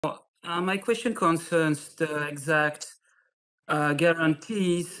My question concerns the exact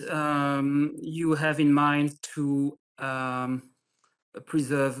guarantees you have in mind to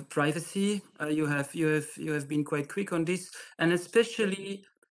preserve privacy. You have been quite quick on this, and especially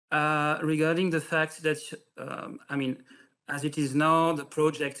regarding the fact that I mean, as it is now, the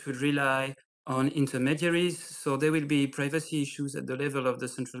project will rely on intermediaries, so there will be privacy issues at the level of the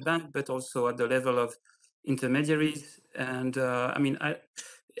central bank, but also at the level of intermediaries. And I mean,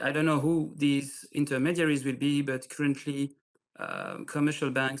 I don't know who these intermediaries will be, but currently commercial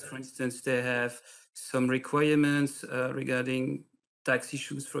banks, for instance, they have some requirements regarding tax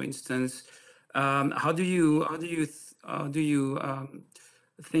issues, for instance. How do you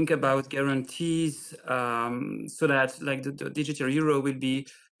think about guarantees so that like the digital euro will be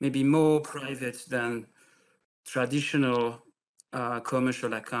maybe more private than traditional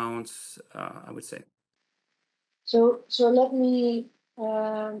commercial accounts, I would say. So let me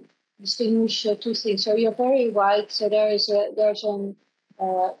distinguish two things. So you're very right. So there's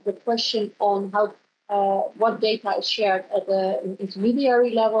the question on how what data is shared at the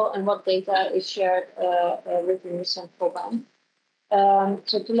intermediary level and what data is shared within the central bank.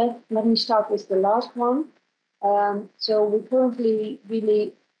 So let me start with the last one. So we're currently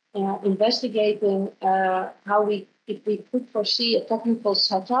really investigating if we could foresee a technical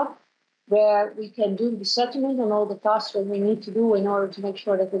setup where we can do the settlement and all the tasks that we need to do in order to make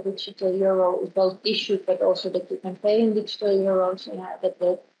sure that the digital euro is both issued, but also that you can pay in digital euros and that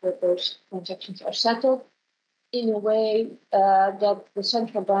those transactions are settled in a way that the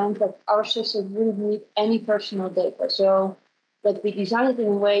central bank, that our system wouldn't need any personal data. So that we design it in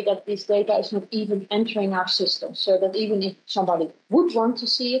a way that this data is not even entering our system, so that even if somebody would want to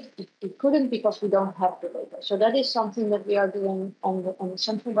see it, it couldn't because we don't have the data. So that is something that we are doing on the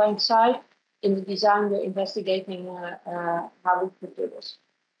central bank side. In the design, we're investigating how we could do this.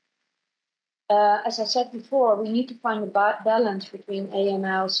 As I said before, we need to find a balance between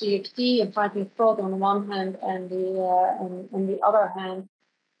AML, CFT, and fighting fraud on the one hand, and on the other hand,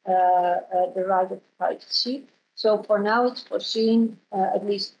 the right of privacy. So for now, it's foreseen, at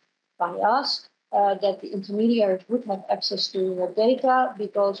least by us, that the intermediaries would have access to the data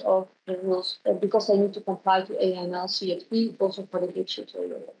because of the rules, because they need to comply to AML, CFT, also for the digital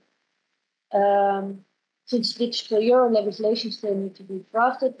euro. Since digital euro legislation still needs to be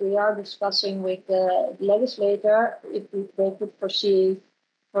drafted, we are discussing with the legislator if they could foresee,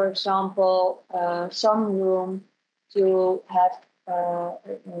 for example, some room to have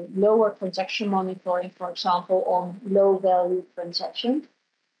lower transaction monitoring, for example, on low-value transactions.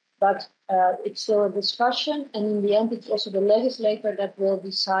 But it's still a discussion, and in the end, it's also the legislator that will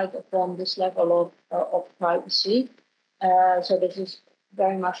decide upon this level of privacy. So this is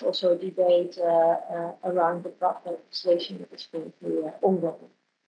very much also a debate around the draft legislation that is currently ongoing.